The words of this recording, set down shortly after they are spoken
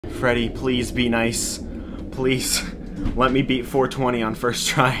Freddy, please be nice. Please. Let me beat 420 on first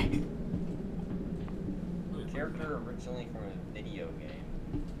try. Character originally from a video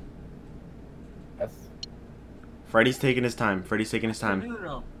game. Yes. Freddy's taking his time. Freddy's taking his time.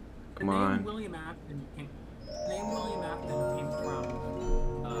 No. Come on. The name William Afton came from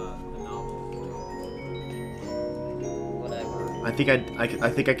the novel. Whatever. I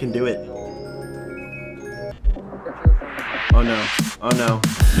think I can do it. Oh no. Oh no.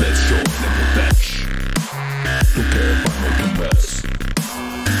 Let's go, never fetch. Don't care if I make a mess.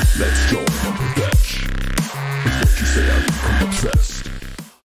 Let's go, never fetch. It's what you say, I become obsessed.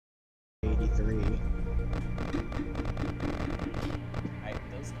 83.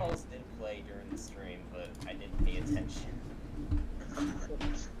 Those calls did play during the stream, but I didn't pay attention.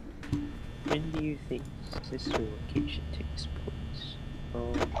 When do you think sister location takes place?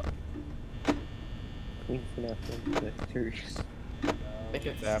 Queen FNaF 1 to 3. I think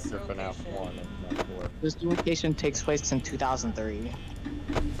it's after FNaF 1 and FNaF 4. This location takes place in 2003.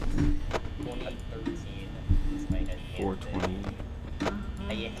 2013 is my headcanon 420. date.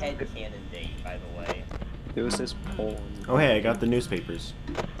 A headcanon date, by the way. There was this poll. Oh hey, I got the newspapers.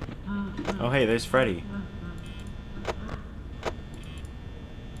 Oh hey, there's Freddy.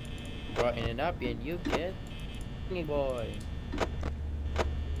 Button it up and you get Funny Boy.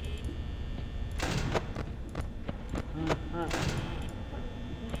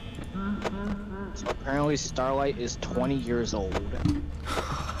 So apparently Starlight is 20 years old.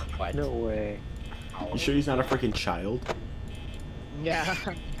 What? No way. You sure he's not a freaking child? Yeah.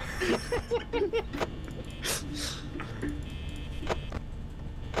 Hey,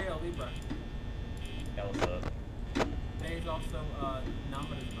 Libra. Yeah, what's up? Today is also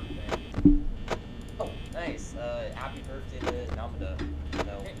Namada's birthday. Oh, nice. Happy birthday to Namada.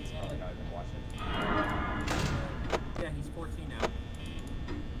 No, he's probably not even watching. Yeah, he's 14 now.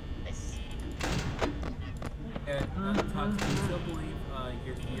 Nice. And Todd, do you still believe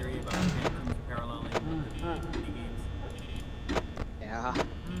your theory about phantoms paralleling with the video games? Yeah.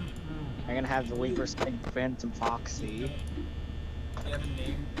 I'm gonna have the Weaver spin Phantom Foxy. Do you have a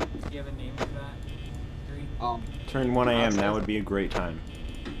name? Do you have a name for that theory? Turn 1 a.m. Now would be a great time.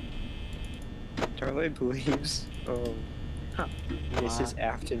 Starlight believes, Mrs.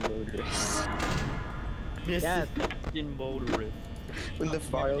 Afton motorist. Mrs. Yeah. Afton motorist. When the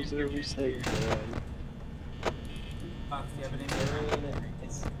files are reset, man. Fox, do you have a name for that?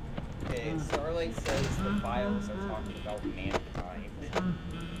 It's okay. Starlight says the files are talking about mankind.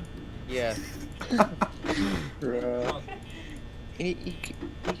 Yes. Bruh. He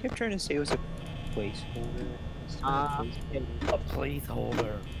kept trying to say it was a placeholder. A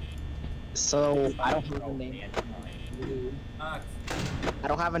placeholder. So I don't have a name. Fox, I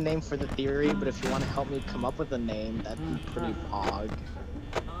don't have a name for the theory, but if you want to help me come up with a name, that'd be pretty pog.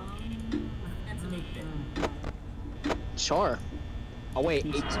 that's an 8-bit. Sure. Oh wait,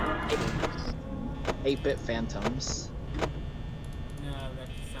 8-bit Phantoms. No, that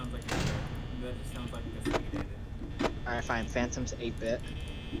just sounds like that just sounds like misleaded. Alright, fine. Phantoms 8-bit.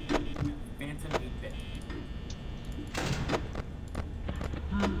 Phantom 8-bit.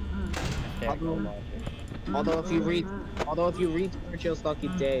 Although if you read Sergio's Lucky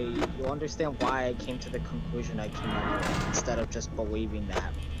Day, you'll understand why I came to the conclusion I came up with, instead of just believing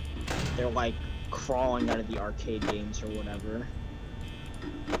that they're like crawling out of the arcade games or whatever.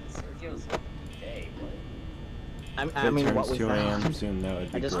 Sergio's lucky day, what? I mean, If it what turns we 2 a.m. found. soon, that would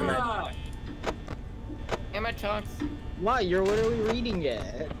I be just great. read. Emma Chunks. Why? You're literally reading it.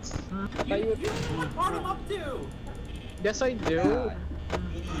 You know what part I'm up to! Yes, I do. God,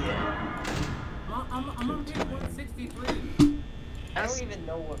 idiot. I'm on page 163. I don't even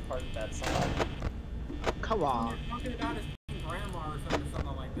know what part that's on. Come on. You're talking about his grandma or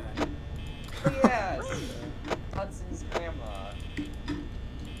something like that. Oh, yes! Hudson's grandma.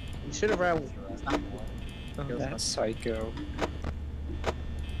 You should have read. Oh, that's psycho.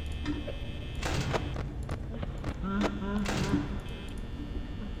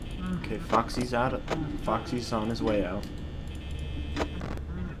 Okay, Foxy's out. Foxy's on his way out. Are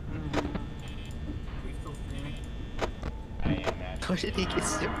we still streaming? I am at. How did he get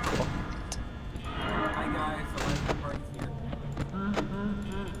so cold? Hi guys, the lesbian party's here.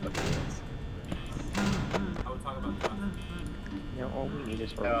 I would talk about that. Now all we need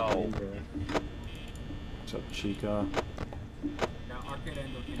is No. Arcade. What's up, Chica? Now Arcade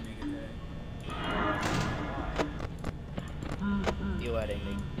Endo can make it today. You letting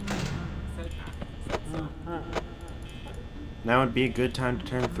me. Said so. Now would be a good time to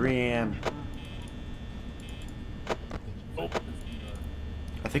turn 3 a.m.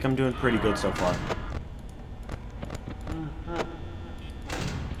 I think I'm doing pretty good so far.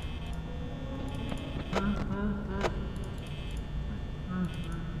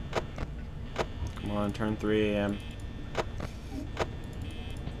 on, turn 3 a.m.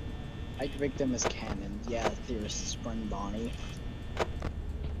 Mike victim is canon. Yeah, there's Spring Bonnie.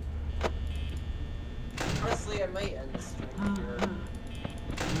 Honestly, I might end the stream here.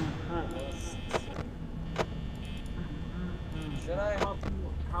 Should I?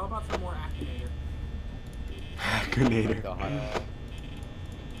 How about some more Akinator? Grenadier. God.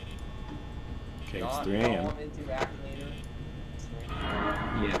 Okay, it's 3 a.m. I'm into Akinator.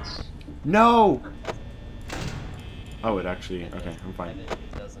 Yes. No! Oh, it actually... Okay, I'm fine. And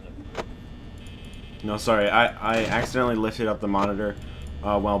it doesn't approve. No, sorry. I accidentally lifted up the monitor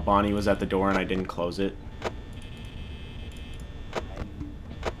while Bonnie was at the door and I didn't close it.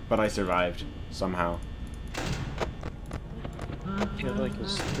 But I survived. Somehow. I feel like a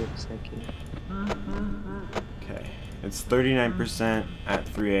split second. Okay. It's 39% at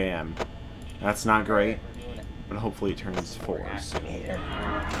 3 a.m. That's not great, We're doing it. but hopefully it turns 4 soon. Akinator.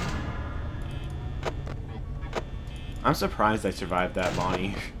 I'm surprised I survived that,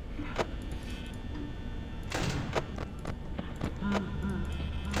 Bonnie.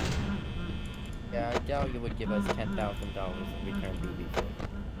 Yeah, I doubt you would give us $10,000 in return BB.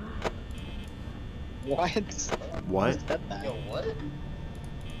 What? What? Who said that? Yo, what?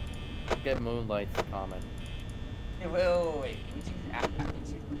 Get Moonlight's comment. Hey, wait. Would you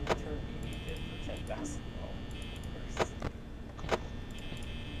return BB for $10,000?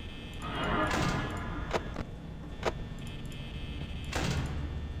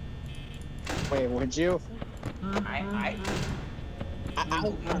 Wait, would you? I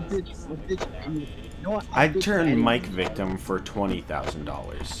What did you know what? I'd turn Mike victim for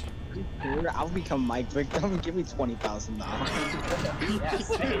 $20,000. I'll become Mike victim. Give me $20,000. yes.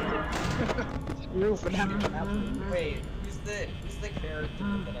 Screw FNaF. Wait, who's the character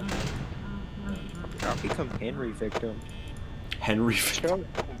that I'm I'll become Henry victim. Henry victim.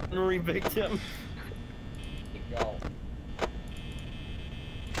 Henry victim. go?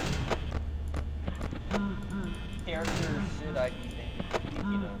 Character should I be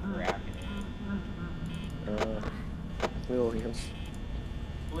thinking of for Akinator? William.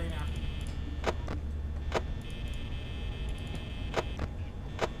 William Afton.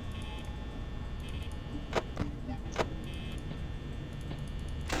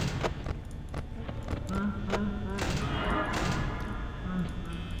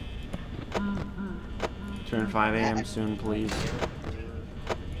 Turn 5 a.m. soon, please.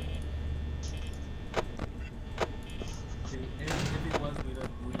 If it was, we'd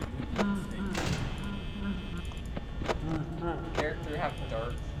Character have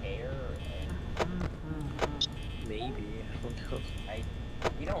dark hair? Maybe. I don't know.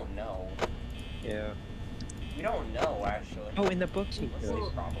 We don't know. Yeah. We don't know actually. Oh, in the books he What's does.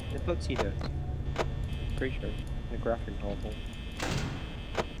 the problem? In the books he does. Pretty sure. The graphic novel.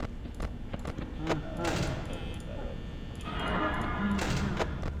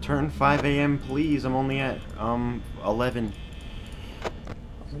 Turn 5 a.m. please. I'm only at 11.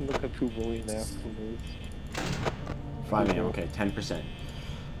 Look up who William Afton is. 5 a.m. Okay, 10%.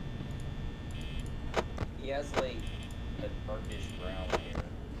 He has like a darkish brown hair.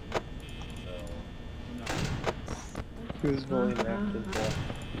 So Who's William Afton's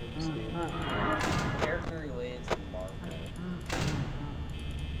character related to Marvel.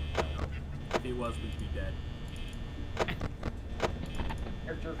 If it was, we'd be dead.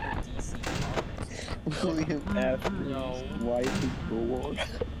 Character from DC Comics. William Afton's No. wife is Bulwark.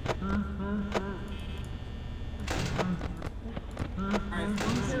 Alright,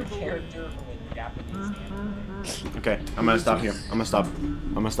 who's your Character from a Japanese anime. Okay, I'm gonna stop here. I'm gonna stop.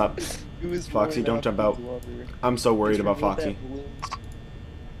 Who is Foxy, William don't jump Afton's out. lover? I'm so worried about What's Foxy. that balloons?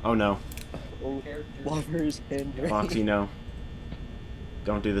 Oh no. Oh, Character lovers Henry. Foxy, no.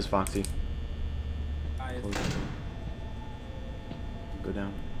 Don't do this, Foxy. guys? Close that door. Go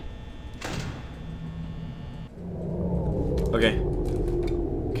down. Okay.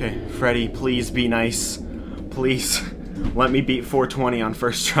 Okay, Freddy, please be nice. Please. Let me beat 420 on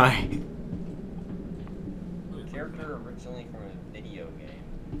first try. Character originally from a video game.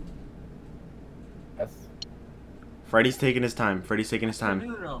 Freddy's taking his time. Freddy's taking his No, time.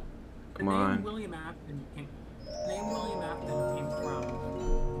 no. Come The name on. William Afton came. The name William Afton came from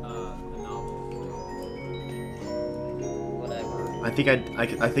the novel. Whatever. I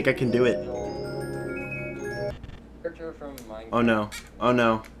think I can do it. Character from Minecraft. Oh no. Oh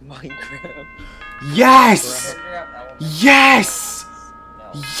no. Minecraft. Yes! Character have elements. Yes!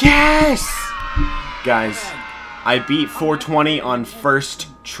 No. Yes! Guys, I beat 420 on first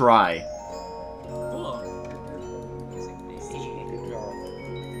try. Cool. Music-based. Good job.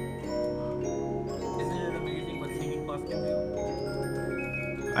 Isn't it amazing what Singing Plus can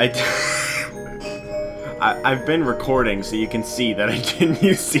do? I I've been recording, so you can see that I didn't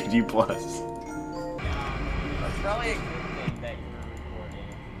use CD+. That's probably a good thing that you were recording.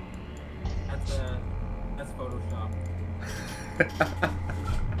 That's Photoshop.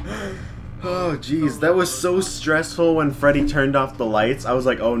 Oh, jeez, that was so stressful when Freddy turned off the lights. I was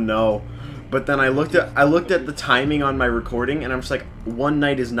like, oh no. But then I looked at the timing on my recording, and I'm just like, one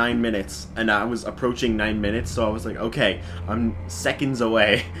night is 9 minutes, and I was approaching 9 minutes, so I was like, okay, I'm seconds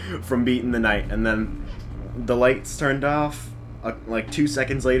away from beating the night. And then the lights turned off, like 2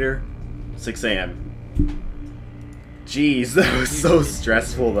 seconds later, 6 a.m. Jeez, that was so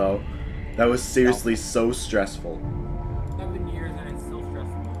stressful, though. That was seriously so stressful. 7 years and it's still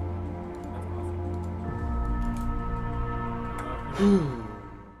stressful. That's awesome.